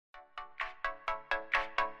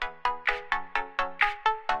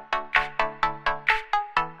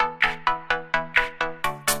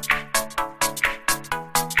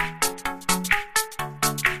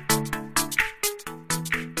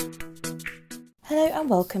Hello and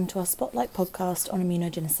welcome to our Spotlight podcast on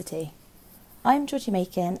immunogenicity. I'm Georgie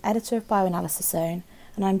Makin, editor of Bioanalysis Zone,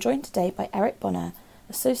 and I'm joined today by Eric Bonner,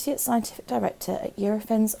 Associate Scientific Director at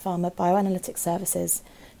Eurofins Pharma Bioanalytics Services,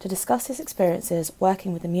 to discuss his experiences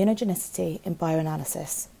working with immunogenicity in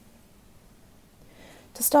bioanalysis.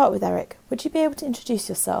 To start with, Eric, would you be able to introduce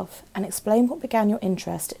yourself and explain what began your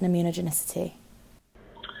interest in immunogenicity?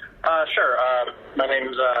 Sure. My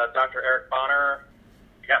name's Dr. Eric Bonner.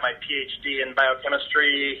 I got my PhD in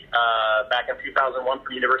biochemistry back in 2001 from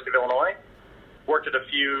the University of Illinois. Worked at a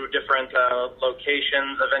few different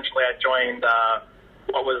locations. Eventually I joined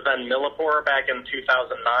what was then Millipore back in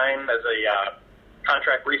 2009 as a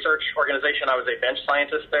contract research organization. I was a bench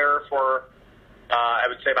scientist there for, I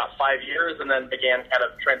would say, about 5 years, and then began kind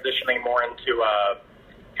of transitioning more into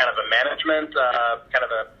kind of a management, kind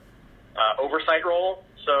of a oversight role.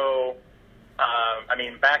 So,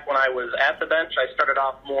 back when I was at the bench, I started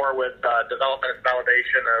off more with development and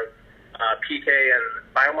validation of PK and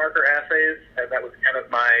biomarker assays, and that was kind of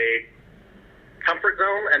my comfort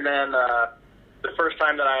zone. And then the first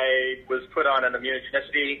time that I was put on an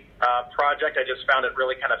immunogenicity project, I just found it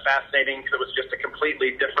really kind of fascinating because it was just a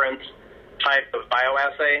completely different type of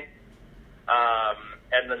bioassay.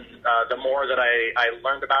 And then the more that I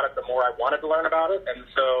learned about it, the more I wanted to learn about it. And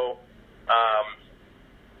so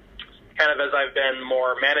kind of as I've been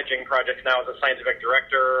more managing projects now as a scientific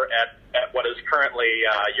director at what is currently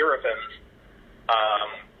Eurofins,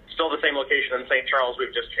 still the same location in St. Charles,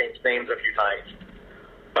 we've just changed names a few times.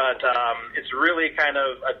 But it's really kind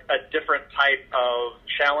of a different type of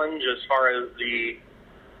challenge as far as the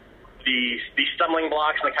stumbling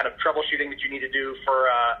blocks and the kind of troubleshooting that you need to do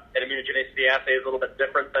for an immunogenicity assay is a little bit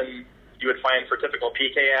different than you would find for typical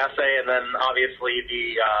PK assay. And then obviously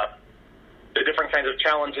the different kinds of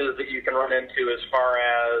challenges that you can run into as far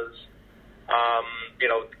as,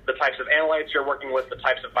 the types of analytes you're working with, the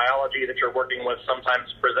types of biology that you're working with sometimes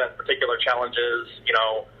present particular challenges.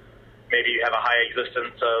 Maybe you have a high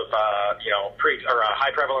existence of, or a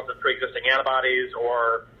high prevalence of pre-existing antibodies,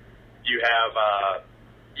 or you have,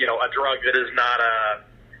 a drug that is not a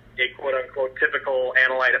quote-unquote typical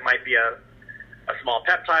analyte. It might be a small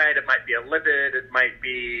peptide, it might be a lipid, it might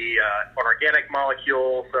be an organic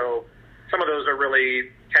molecule. So some of those are really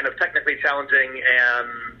kind of technically challenging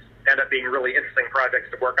and end up being really interesting projects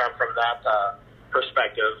to work on from that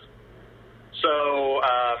perspective. So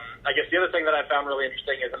I guess the other thing that I found really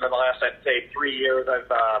interesting is in the last, I'd say, 3 years, I've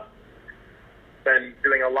been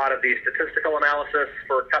doing a lot of the statistical analysis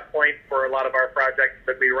for cut point for a lot of our projects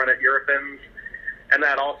that we run at Eurofins. And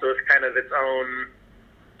that also is kind of its own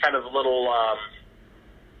kind of little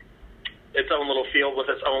field with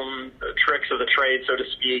its own tricks of the trade, so to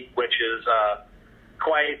speak, which is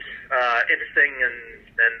quite interesting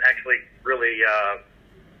and actually really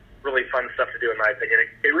really fun stuff to do, in my opinion.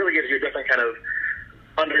 It really gives you a different kind of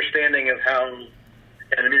understanding of how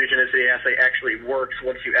an immunogenicity assay actually works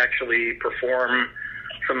once you actually perform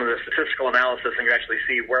some of the statistical analysis and you actually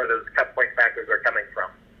see where those cut point factors are coming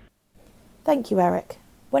from. Thank you, Eric.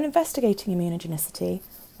 When investigating immunogenicity,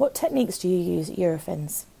 what techniques do you use at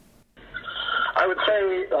Eurofins? I would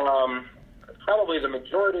say probably the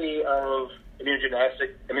majority of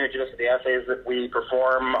immunogenicity assays that we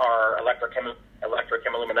perform are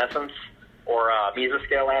electrochemiluminescence or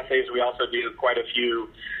mesoscale assays. We also do quite a few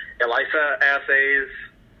ELISA assays.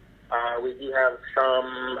 We do have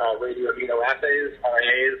some radioimmunoassays,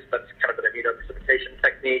 RNAs. That's kind of an immunoprecipitation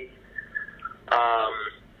technique.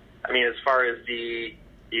 As far as the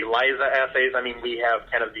ELISA assays, we have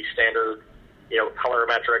kind of the standard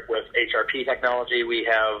colorimetric with HRP technology. We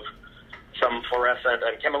have some fluorescent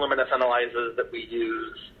and chemiluminescent analyzers that we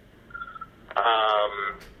use.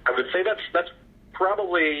 I would say that's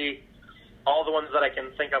probably all the ones that I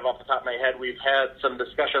can think of off the top of my head. We've had some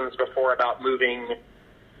discussions before about moving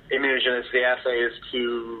immunogenicity assays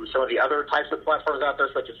to some of the other types of platforms out there,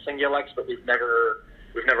 such as Singulex, but we've never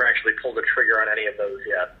actually pulled the trigger on any of those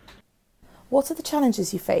yet. What are the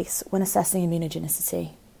challenges you face when assessing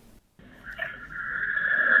immunogenicity?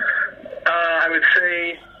 I would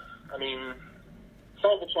say,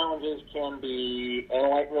 some of the challenges can be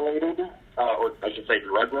analyte-related, or I should say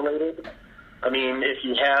drug-related. If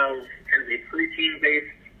you have kind of a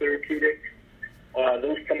protein-based therapeutic,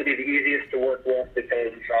 those tend to be the easiest to work with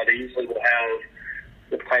because they usually will have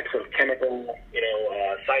the types of chemical,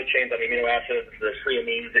 side chains on amino acids, the free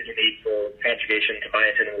amines that you need for conjugation to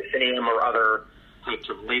biotin and ruthenium, or other types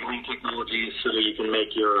of labeling technologies so that you can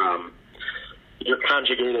make your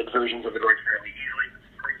conjugated versions of the drug fairly easily with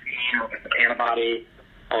protein or with an antibody.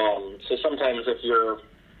 So sometimes if your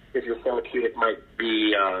therapeutic might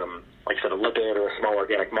be, like I said, a lipid or a small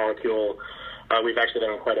organic molecule, We've actually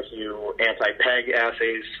done quite a few anti-PEG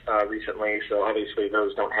assays recently, so obviously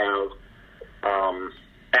those don't have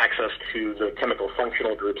access to the chemical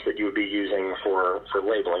functional groups that you would be using for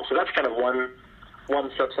labeling. So that's kind of one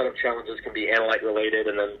subset of challenges can be analyte related,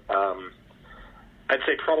 and then I'd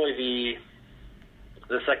say probably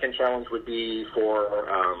the second challenge would be for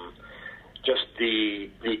just the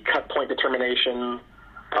cut point determination,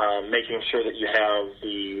 making sure that you have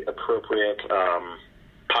the appropriate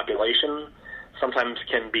population. Sometimes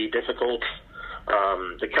can be difficult.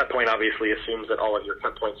 The cut point obviously assumes that all of your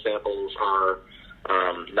cut point samples are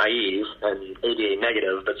naive and ADA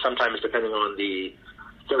negative, but sometimes depending on the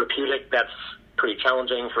therapeutic, that's pretty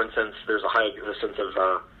challenging. For instance, there's a high existence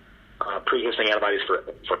of pre-existing antibodies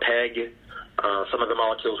for PEG. Some of the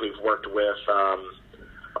molecules we've worked with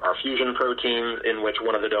are fusion proteins, in which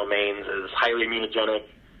one of the domains is highly immunogenic,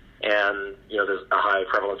 and there's a high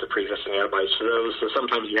prevalence of pre-existing antibodies to those. So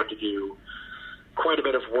sometimes you have to do quite a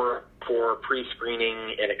bit of work for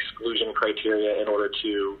pre-screening and exclusion criteria in order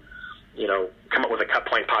to come up with a cut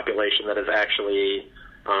point population that is actually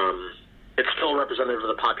it's still representative of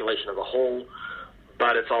the population as a whole,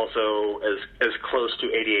 but it's also as close to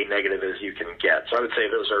ADA negative as you can get. So I would say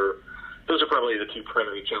those are probably the two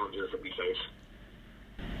primary challenges that we face.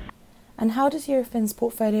 And how does Eurofins'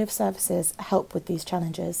 portfolio of services help with these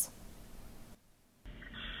challenges?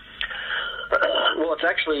 Well, it's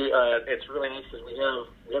actually it's really nice because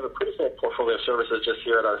we have a pretty full portfolio of services just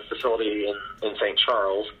here at our facility in St.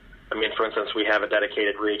 Charles. I mean, for instance, we have a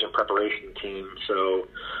dedicated reagent preparation team, so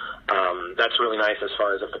that's really nice as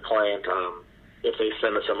far as if the client, if they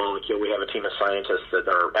send us a molecule, we have a team of scientists that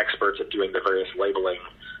are experts at doing the various labeling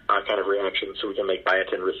kind of reactions, so we can make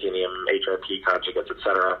biotin, ruthenium, HRP conjugates, et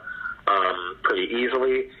cetera, pretty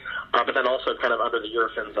easily. But then also kind of under the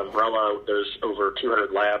Eurofins umbrella, there's over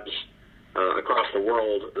 200 labs across the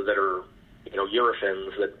world that are,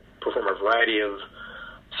 Eurofins that perform a variety of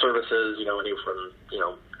services, anywhere from,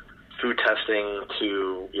 food testing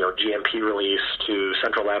to, GMP release to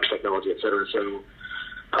central labs technology, et cetera. So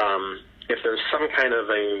if there's some kind of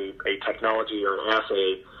a technology or an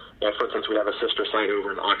assay, for instance, we have a sister site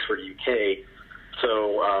over in Oxford, UK.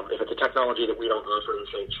 So if it's a technology that we don't offer in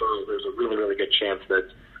St. Charles, there's a really, really good chance that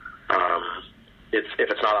if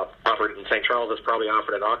it's not offered in St. Charles, it's probably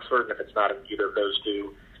offered in Oxford. And if it's not in either of those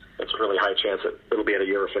two, it's a really high chance that it'll be at a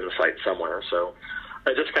Eurofins site somewhere. So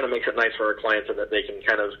it just kind of makes it nice for our clients in that they can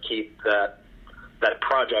kind of keep that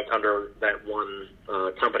project under that one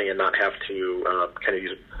company and not have to kind of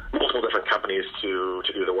use multiple different companies to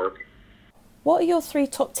do the work. What are your 3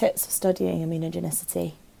 top tips for studying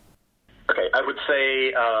immunogenicity? Okay, I would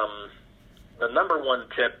say the number one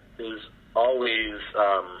tip is always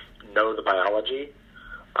know the biology.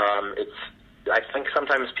 I think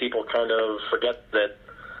sometimes people kind of forget that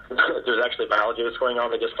there's actually biology that's going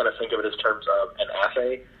on. They just kind of think of it as terms of an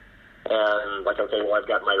assay. And like, okay, well, I've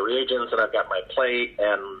got my reagents and I've got my plate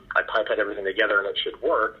and I pipette everything together and it should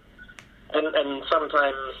work. And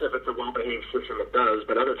sometimes if it's a well-behaved system, it does.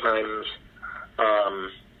 But other times,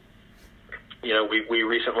 we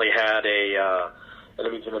recently had an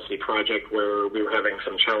immunogenicity project where we were having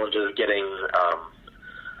some challenges getting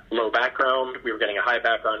low background. We were getting a high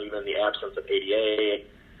background even in the absence of ADA.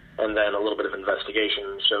 And then a little bit of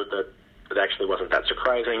investigation showed that it actually wasn't that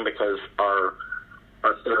surprising because our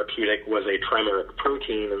therapeutic was a trimeric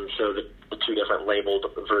protein, and so the 2 different labeled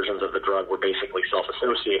versions of the drug were basically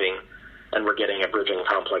self-associating, and we're getting a bridging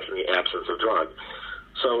complex in the absence of drug.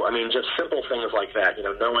 So, I mean, just simple things like that,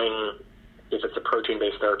 knowing if it's a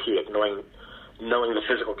protein-based therapeutic, knowing the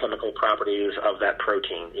physical chemical properties of that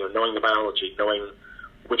protein, knowing the biology, knowing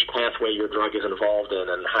which pathway your drug is involved in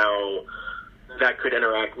and how that could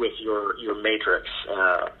interact with your matrix.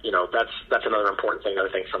 That's another important thing that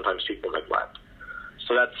I think sometimes people neglect.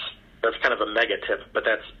 So that's kind of a mega tip, but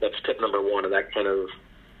that's tip number 1, and that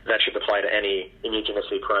should apply to any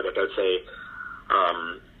immunogenicity project. I would say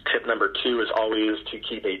tip number 2 is always to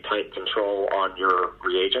keep a tight control on your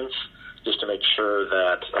reagents, just to make sure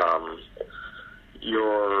that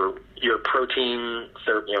your protein,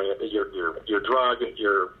 your drug,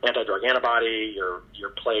 your anti-drug antibody, your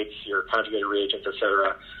plates, your conjugated reagents,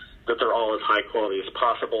 etc., that they're all as high quality as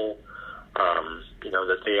possible.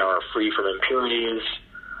 That they are free from impurities.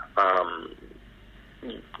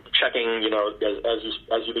 Checking,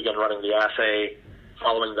 as you begin running the assay,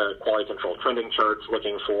 following the quality control trending charts,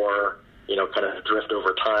 looking for kind of drift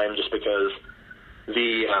over time, just because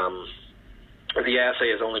the assay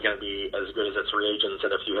is only going to be as good as its reagents,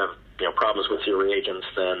 and if you have problems with your reagents,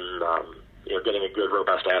 then getting a good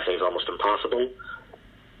robust assay is almost impossible.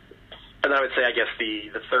 And I would say, I guess the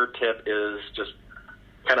third tip is just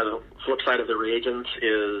kind of the flip side of the reagents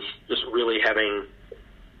is just really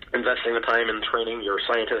investing the time in training your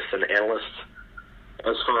scientists and analysts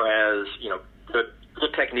as far as,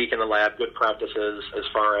 good technique in the lab, good practices as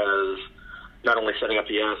far as not only setting up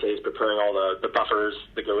the assays, preparing all the buffers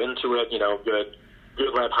that go into it,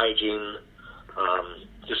 good lab hygiene,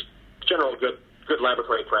 just general good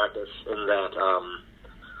laboratory practice in that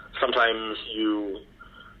sometimes you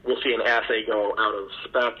will see an assay go out of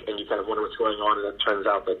spec and you kind of wonder what's going on, and it turns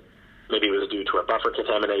out that maybe it was due to a buffer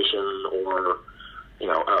contamination or,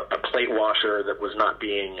 a plate washer that was not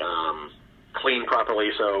being cleaned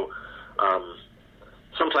properly. So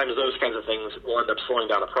sometimes those kinds of things will end up slowing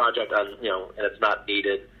down a project and it's not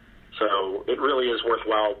needed. So it really is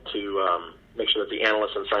worthwhile to make sure that the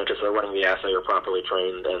analysts and scientists that are running the assay are properly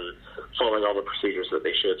trained and following all the procedures that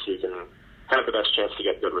they should, so you can have the best chance to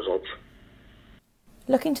get good results.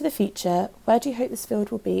 Looking to the future, where do you hope this field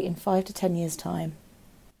will be in 5 to 10 years' time?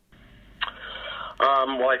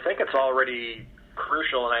 Well, I think it's already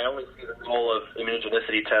crucial, and I only see the role of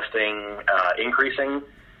immunogenicity testing increasing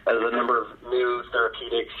as the number of new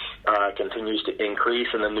therapeutics continues to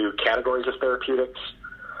increase and the new categories of therapeutics.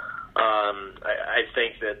 I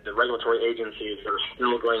think that the regulatory agencies are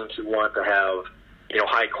still going to want to have,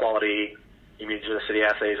 high-quality immunogenicity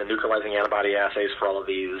assays and neutralizing antibody assays for all of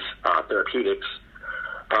these therapeutics.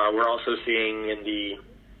 We're also seeing in the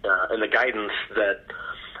guidance that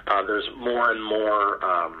there's more and more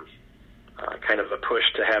kind of a push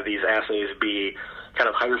to have these assays be kind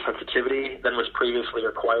of higher sensitivity than was previously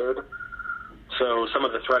required. So some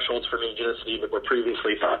of the thresholds for immunogenicity that were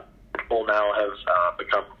previously thought now have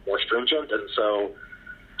become more stringent, and so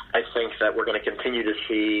I think that we're going to continue to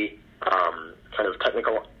see kind of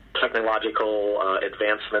technological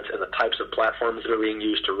advancements in the types of platforms that are being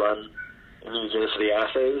used to run immunogenicity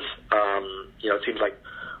assays. It seems like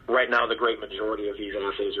right now the great majority of these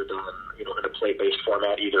assays are done, in a plate-based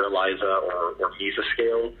format, either ELISA or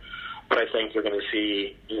mesoscale. But I think you're going to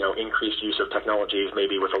see, increased use of technologies,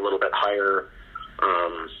 maybe with a little bit higher,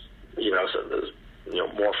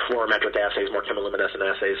 more fluorometric assays, more chemiluminescent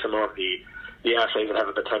assays, some more of the assays that have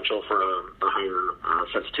a potential for a higher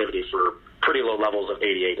sensitivity for pretty low levels of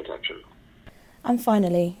ADA detection. And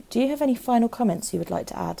finally, do you have any final comments you would like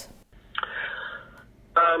to add?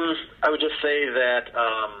 I would just say that,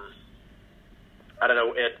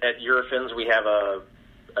 at Eurofins we have a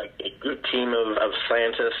good team of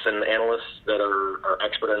scientists and analysts that are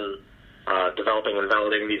expert in developing and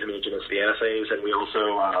validating these immunogenicity assays, and we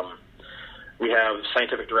also we have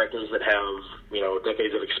scientific directors that have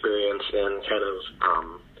decades of experience in kind of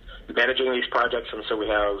managing these projects, and so we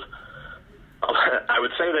have. I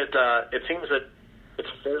would say that it seems that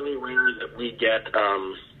it's fairly rare that we get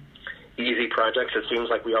easy projects. It seems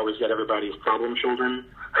like we always get everybody's problem children.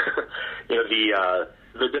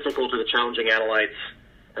 The difficult or the challenging analytes.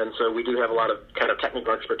 And so we do have a lot of kind of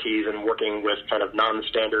technical expertise in working with kind of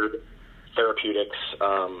non-standard therapeutics.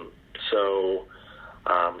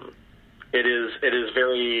 It is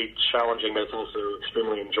very challenging, but it's also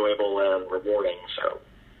extremely enjoyable and rewarding. So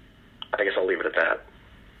I guess I'll leave it at that.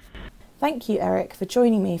 Thank you, Eric, for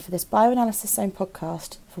joining me for this Bioanalysis Zone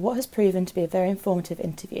podcast for what has proven to be a very informative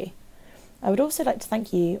interview. I would also like to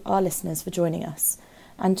thank you, our listeners, for joining us,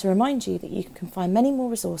 and to remind you that you can find many more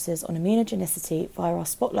resources on immunogenicity via our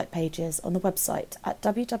Spotlight pages on the website at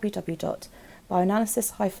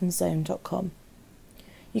www.bioanalysis-zone.com.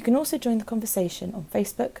 You can also join the conversation on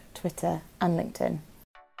Facebook, Twitter and LinkedIn.